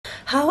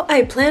how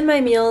I plan my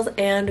meals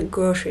and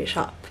grocery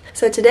shop.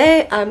 So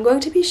today I'm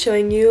going to be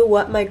showing you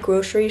what my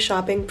grocery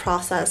shopping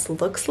process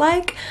looks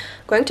like.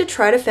 I'm going to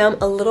try to film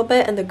a little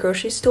bit in the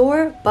grocery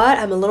store, but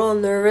I'm a little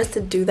nervous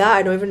to do that.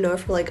 I don't even know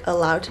if we're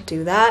allowed to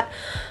do that.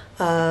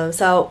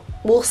 So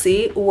we'll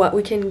see what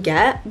we can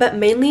get, but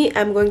mainly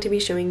I'm going to be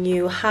showing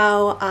you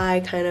how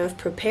I kind of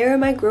prepare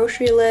my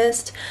grocery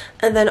list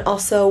and then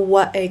also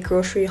what a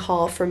grocery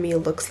haul for me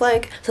looks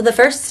like. So the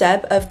first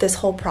step of this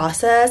whole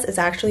process is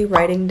actually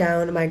writing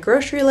down my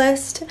grocery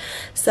list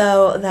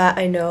so that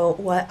I know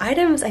what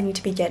items I need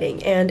to be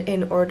getting, and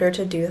in order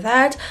to do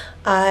that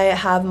I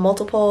have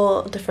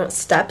multiple different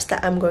steps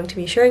that I'm going to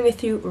be sharing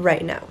with you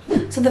right now.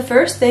 So the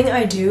first thing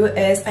I do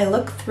is I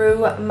look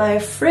through my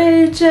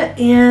fridge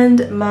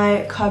and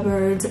my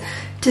cupboards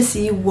to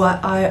see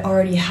what I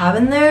already have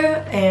in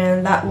there,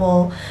 and that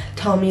will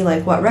tell me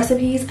what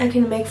recipes I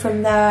can make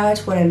from that,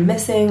 what I'm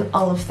missing,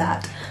 all of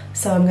that.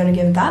 So I'm gonna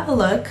give that a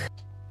look.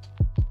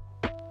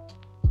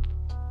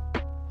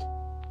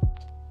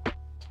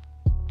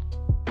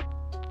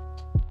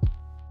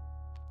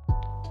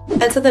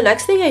 And so the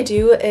next thing I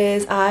do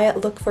is I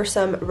look for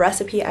some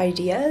recipe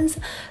ideas.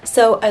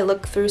 So I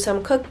look through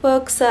some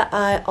cookbooks.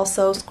 I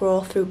also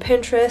scroll through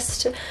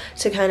Pinterest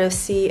to kind of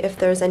see if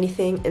there's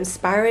anything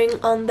inspiring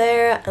on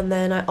there. And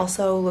then I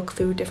also look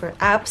through different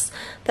apps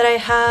that I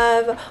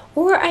have,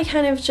 or I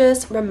kind of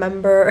just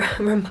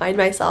remind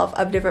myself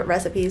of different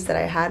recipes that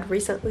I had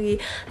recently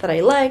that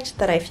I liked,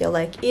 that I feel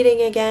like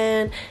eating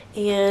again.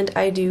 And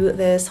I do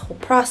this whole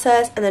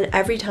process, and then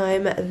every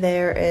time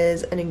there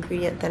is an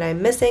ingredient that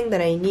I'm missing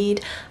that I need,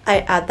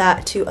 I add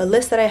that to a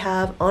list that I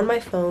have on my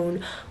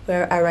phone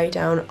where I write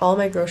down all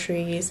my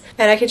groceries,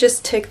 and I can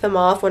just tick them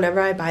off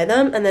whenever I buy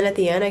them, and then at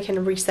the end I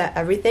can reset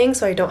everything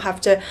so I don't have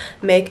to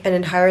make an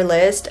entire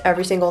list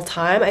every single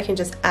time. I can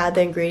just add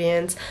the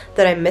ingredients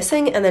that I'm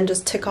missing and then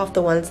just tick off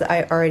the ones that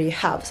I already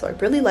have. So I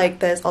really like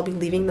this. I'll be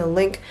leaving the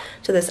link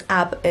to this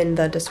app in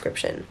the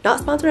description. Not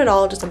sponsored at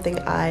all, just something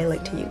I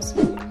like to use.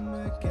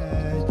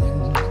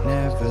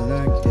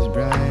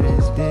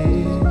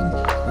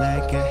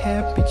 Like a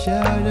happy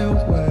child, I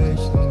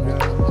watch them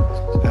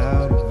grow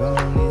out of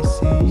only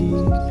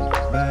seeds.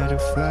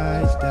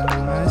 Butterflies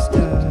down my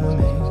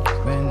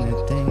stomach when I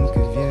think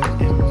of you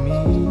and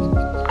me.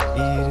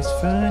 It is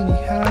funny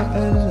how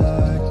a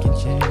lot can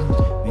change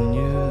when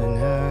you learn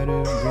how to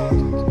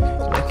breathe.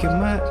 Look at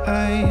my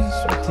eyes,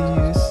 what do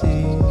you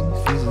see?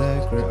 Feels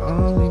like we're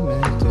only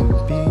meant to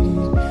be.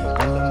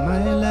 All of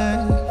my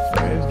life,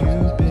 where have you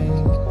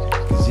been?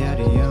 'Cause you're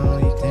the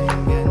only thing I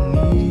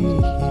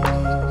need.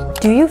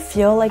 Do you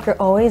feel like you're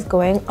always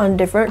going on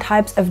different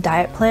types of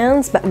diet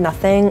plans but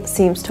nothing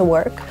seems to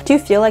work? Do you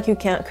feel like you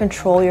can't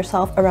control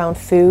yourself around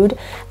food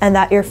and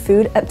that your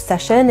food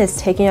obsession is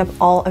taking up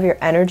all of your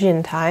energy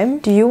and time?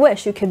 Do you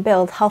wish you could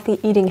build healthy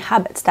eating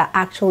habits that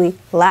actually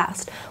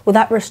last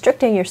without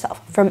restricting yourself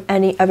from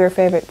any of your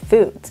favorite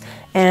foods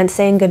and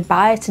saying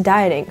goodbye to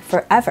dieting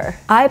forever?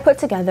 I put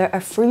together a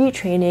free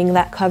training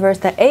that covers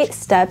the 8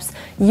 steps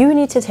you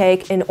need to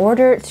take in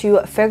order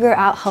to figure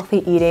out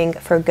healthy eating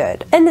for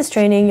good. In this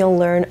training, you'll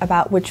learn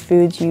about which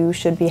foods you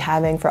should be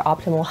having for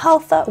optimal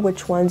health,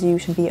 which ones you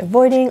should be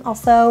avoiding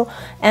also,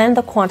 and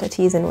the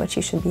quantities in which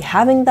you should be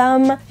having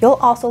them. You'll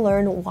also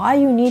learn why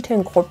you need to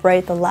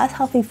incorporate the less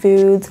healthy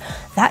foods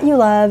that you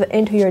love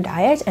into your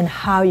diet and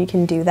how you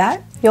can do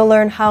that. You'll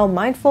learn how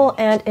mindful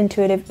and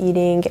intuitive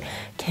eating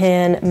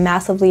can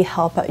massively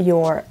help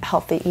your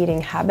healthy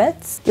eating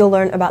habits. You'll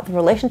learn about the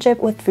relationship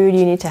with food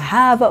you need to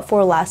have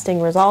for lasting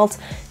results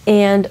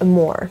and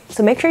more.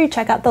 So make sure you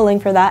check out the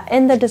link for that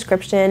in the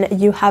description.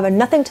 You have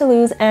nothing to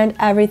lose and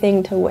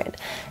everything to win.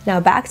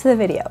 Now back to the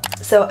video.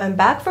 So I'm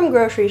back from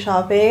grocery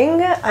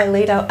shopping. I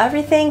laid out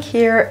everything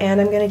here and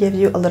I'm gonna give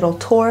you a little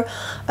tour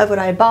of what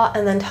I bought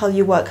and then tell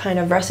you what kind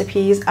of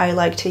recipes I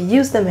like to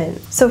use them in.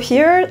 So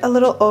here, a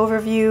little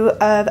overview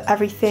of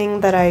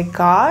everything that I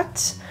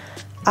got.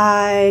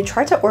 I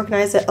tried to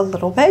organize it a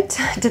little bit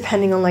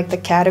depending on the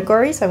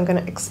category, so I'm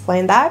gonna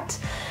explain that.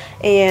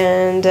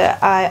 And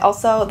I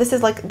also, this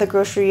is the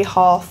grocery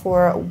haul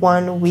for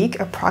 1 week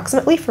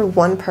approximately for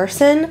one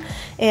person,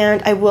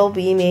 and I will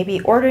be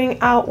maybe ordering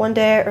out one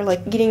day or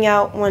eating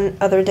out one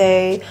other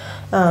day,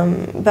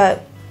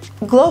 but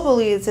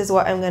globally this is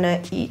what I'm gonna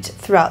eat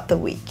throughout the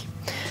week.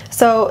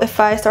 So if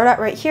I start out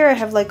right here, I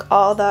have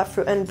all the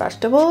fruit and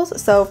vegetables.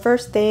 So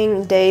first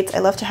thing, dates. I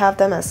love to have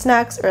them as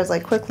snacks or as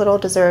quick little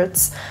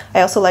desserts.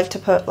 I also like to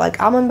put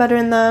almond butter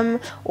in them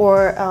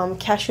or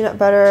cashew nut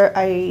butter.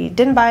 I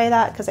didn't buy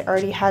that because I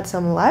already had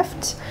some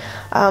left.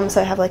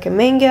 So I have a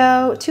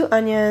mango, 2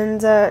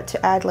 onions to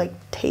add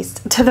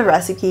taste to the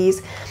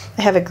recipes.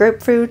 I have a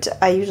grapefruit.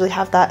 I usually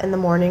have that in the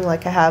morning. I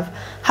have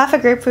half a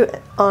grapefruit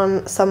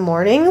on some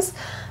mornings.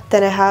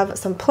 Then I have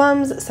some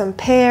plums, some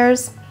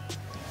pears.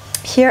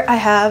 Here I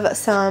have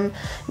some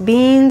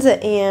beans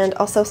and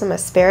also some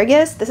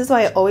asparagus. This is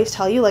why I always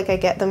tell you, I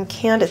get them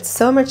canned. It's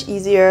so much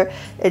easier.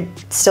 It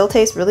still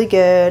tastes really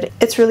good.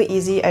 It's really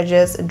easy. I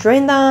just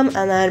drain them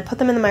and then put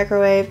them in the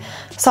microwave,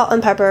 salt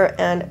and pepper,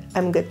 and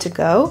I'm good to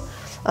go.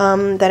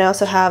 Then I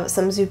also have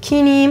some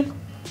zucchini.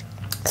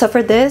 So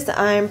for this,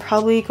 I'm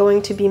probably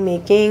going to be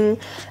making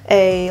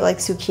a like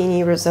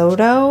zucchini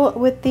risotto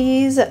with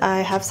these.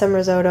 I have some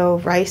risotto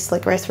rice,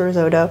 like rice for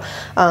risotto,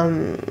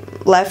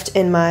 left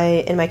in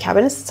my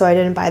cabinets, so I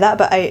didn't buy that,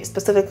 but I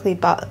specifically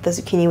bought the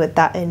zucchini with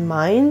that in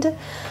mind.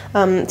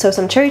 So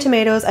some cherry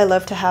tomatoes, I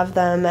love to have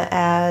them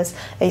as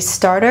a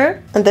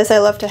starter, and this I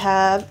love to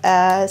have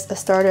as a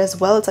starter as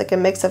well. It's like a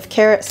mix of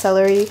carrot,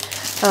 celery,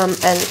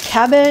 and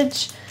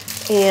cabbage.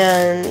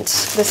 And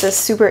this is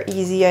super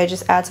easy. I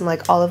just add some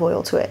like olive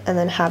oil to it and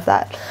then have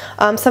that.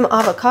 Some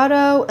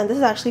avocado, and this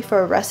is actually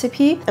for a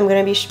recipe. I'm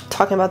going to be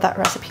talking about that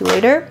recipe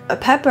later. A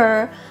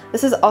pepper.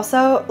 This is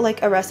also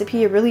like a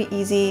recipe, a really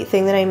easy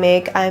thing that I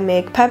make. I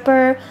make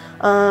pepper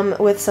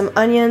with some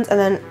onions and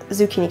then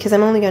zucchini, because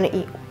I'm only going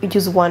to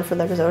use one for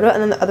the risotto,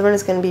 and then the other one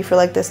is going to be for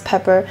like this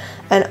pepper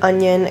and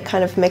onion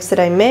kind of mix that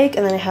I make,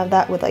 and then I have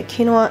that with like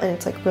quinoa, and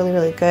it's like really,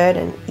 really good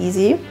and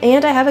easy.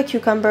 And I have a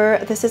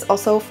cucumber. This is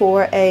also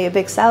for a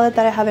big salad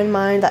that I have in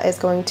mind that is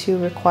going to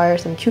require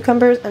some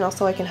cucumbers, and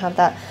also I can have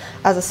that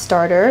as a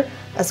starter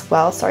as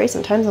well. Sorry,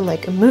 sometimes I'm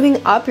like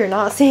moving up, you're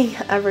not seeing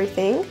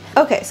everything.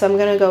 Okay, so I'm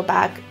gonna go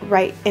back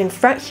right in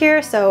front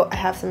here. So I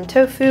have some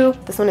tofu.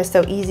 This one is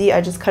so easy. I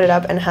just cut it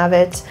up and have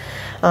it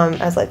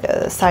as like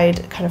a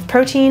side kind of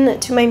protein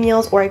to my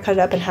meals, or I cut it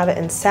up and have it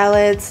in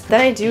salads. Then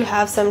I do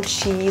have some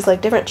cheese,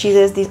 like different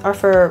cheeses. These are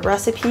for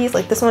recipes.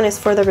 Like this one is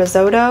for the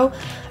risotto,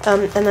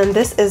 and then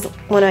this is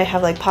when I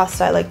have like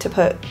pasta, I like to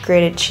put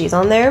grated cheese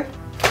on there.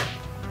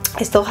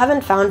 I still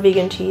haven't found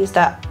vegan cheese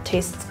that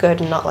tastes good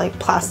and not like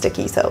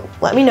plasticky, so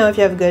let me know if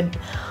you have good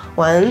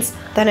ones.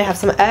 Then I have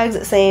some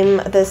eggs, same.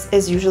 This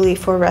is usually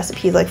for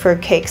recipes like for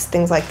cakes,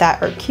 things like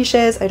that, or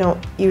quiches. I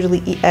don't usually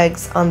eat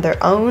eggs on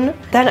their own.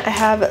 Then I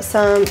have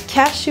some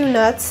cashew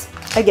nuts.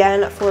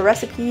 Again, for a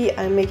recipe,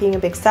 I'm making a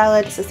big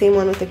salad. It's the same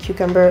one with the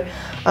cucumber.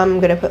 I'm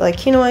gonna put like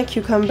quinoa,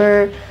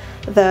 cucumber,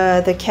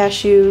 the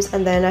cashews,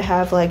 and then I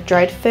have like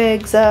dried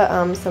figs,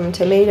 some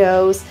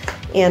tomatoes,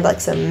 and like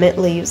some mint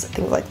leaves,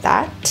 things like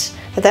that.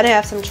 But then I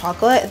have some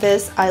chocolate.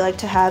 This I like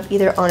to have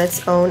either on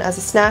its own as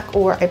a snack,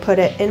 or I put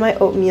it in my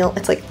oatmeal.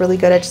 It's like really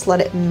good. I just let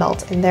it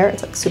melt in there.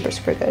 It's like super,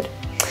 super good.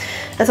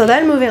 And so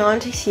then moving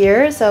on to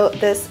here, so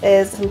this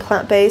is some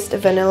plant-based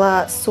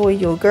vanilla soy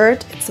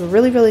yogurt. It's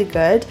really, really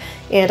good,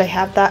 and I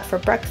have that for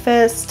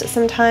breakfast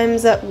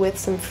sometimes with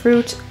some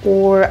fruit,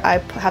 or I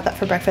have that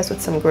for breakfast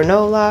with some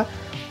granola,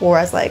 or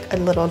as like a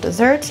little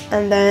dessert.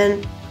 And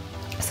then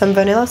some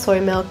vanilla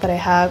soy milk that I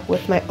have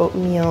with my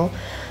oatmeal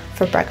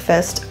for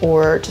breakfast,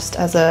 or just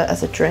as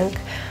a drink.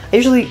 I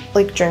usually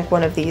like drink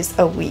one of these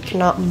a week,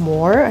 not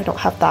more. I don't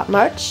have that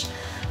much.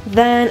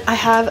 Then I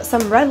have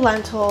some red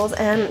lentils,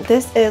 and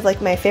this is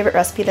like my favorite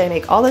recipe that I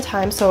make all the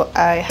time. So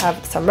I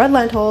have some red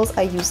lentils.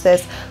 I use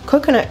this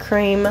coconut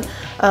cream,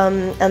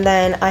 and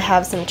then I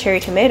have some cherry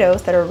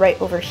tomatoes that are right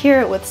over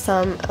here with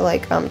some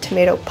like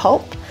tomato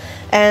pulp.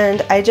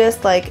 And I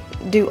just like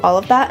do all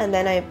of that, and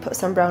then I put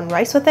some brown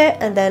rice with it,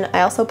 and then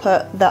I also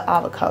put the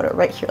avocado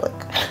right here,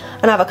 like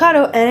an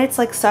avocado, and it's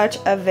like such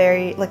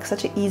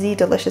an easy,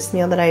 delicious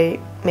meal that I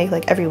make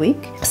like every week.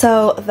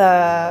 So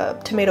the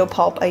tomato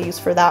pulp I use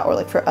for that, or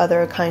like for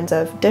other kinds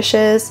of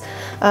dishes.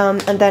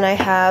 And then I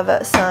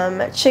have some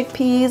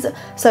chickpeas.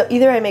 So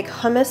either I make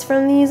hummus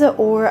from these,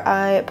 or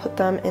I put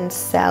them in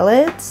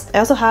salads. I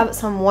also have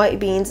some white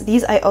beans.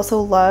 These I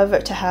also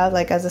love to have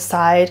like as a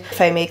side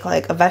if I make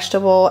like a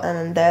vegetable, and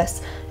then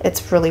this.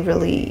 It's really,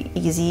 really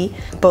easy,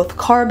 both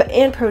carb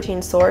and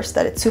protein source,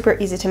 that it's super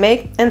easy to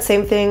make. And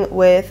same thing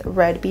with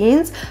red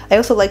beans. I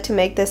also like to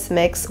make this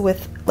mix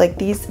with like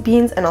these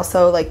beans and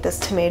also like this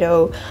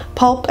tomato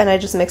pulp, and I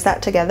just mix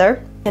that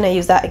together. And I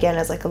use that again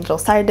as like a little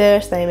side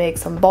dish. Then I make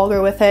some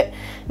bulgur with it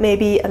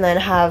maybe, and then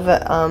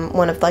have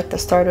one of like the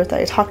starters that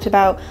I talked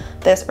about,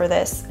 this or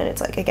this, and it's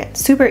like, again,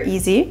 super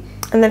easy.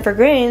 And then for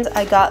grains,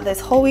 I got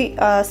this whole wheat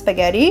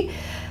spaghetti,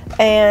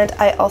 and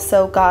I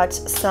also got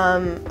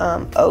some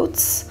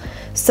oats.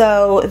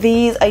 So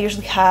these I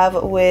usually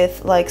have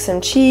with like some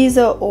cheese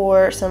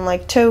or some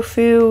like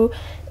tofu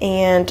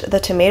and the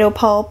tomato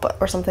pulp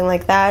or something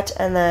like that.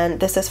 And then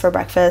this is for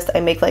breakfast. I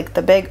make like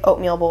the big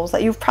oatmeal bowls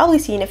that you've probably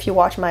seen if you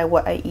watch my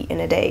what I eat in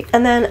a day.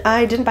 And then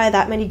I didn't buy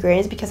that many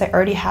grains because I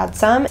already had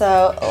some.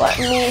 So let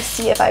me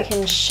see if I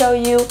can show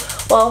you.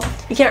 Well,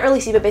 you can't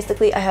really see, but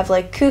basically I have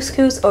like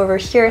couscous over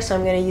here, so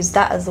I'm gonna use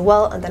that as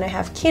well. And then I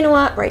have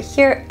quinoa right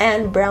here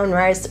and brown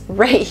rice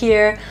right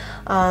here.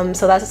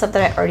 So that's the stuff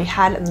that I already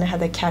had, and then I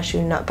had the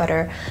cashew nut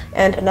butter.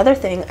 And another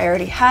thing I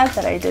already had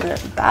that I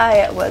didn't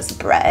buy was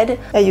bread.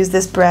 I use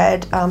this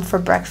bread for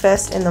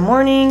breakfast in the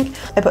morning.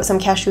 I put some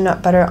cashew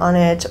nut butter on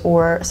it,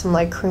 or some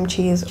like cream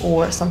cheese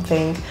or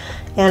something,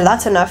 And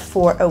that's enough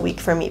for a week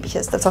for me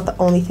because that's not the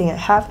only thing I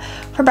have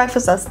for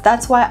breakfast.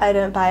 That's why I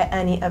didn't buy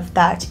any of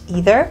that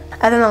either.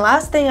 And then the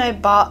last thing I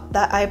bought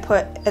that I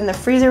put in the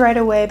freezer right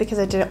away because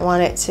I didn't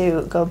want it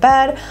to go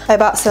bad, I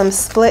bought some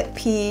split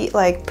pea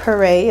like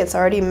puree. It's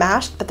already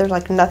mashed, but there's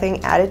like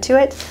nothing added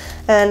to it.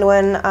 And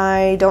when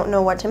I don't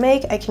know what to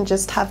make, I can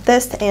just have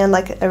this and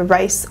like a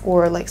rice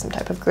or like some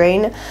type of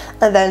grain,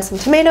 and then some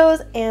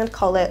tomatoes, and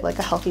call it like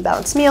a healthy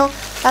balanced meal.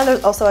 And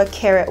there's also a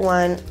carrot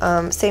one,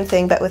 same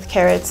thing but with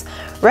carrots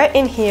right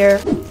in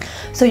here.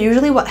 So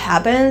usually what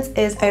happens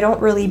is I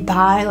don't really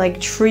buy like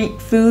treat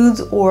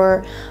foods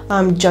or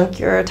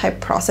junkier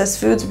type processed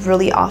foods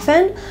really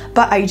often,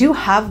 but I do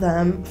have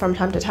them from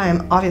time to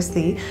time,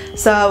 obviously.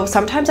 So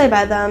sometimes I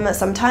buy them,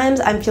 sometimes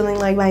I'm feeling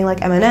like buying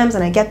like M&Ms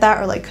and I get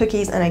that, or like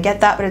cookies and I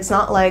get that, but it's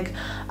not like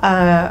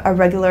a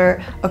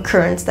regular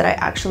occurrence that I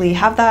actually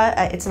have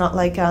that. It's not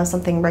like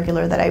something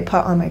regular that I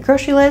put on my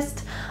grocery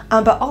list.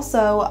 But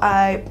also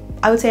I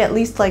would say at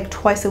least like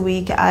twice a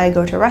week I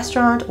go to a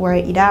restaurant, or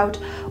I eat out,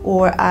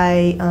 or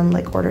I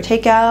like order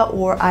takeout,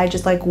 or I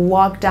just like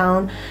walk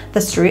down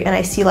the street and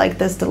I see like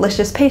this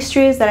delicious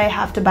pastries that I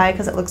have to buy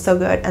because it looks so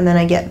good, and then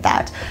I get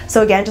that.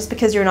 So again, just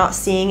because you're not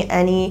seeing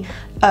any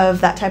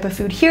of that type of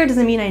food here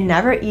doesn't mean I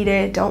never eat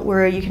it. Don't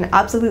worry, you can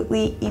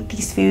absolutely eat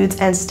these foods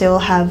and still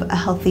have a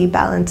healthy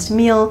balanced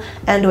meal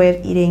and way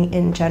of eating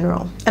in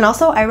general. And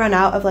also I run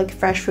out of like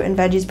fresh fruit and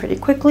veggies pretty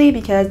quickly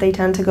because they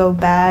tend to go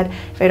bad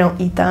if I don't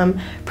eat them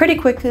pretty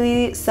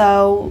quickly.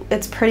 So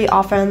it's pretty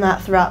often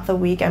that throughout the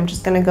week I'm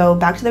just gonna go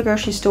back to the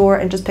grocery store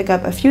and just pick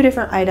up a few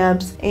different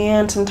items.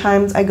 And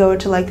sometimes I go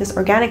to like this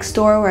organic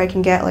store where I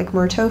can get like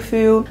more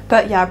tofu.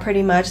 But yeah,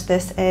 pretty much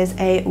this is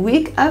a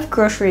week of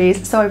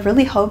groceries. So I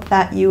really hope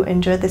that you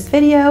enjoyed this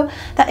video,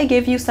 that I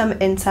gave you some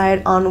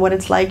insight on what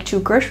it's like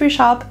to grocery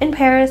shop in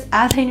Paris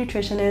as a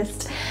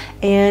nutritionist.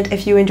 And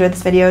if you enjoyed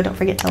this video, don't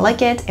forget to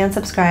like it and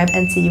subscribe,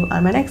 and see you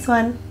on my next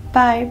one.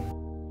 Bye!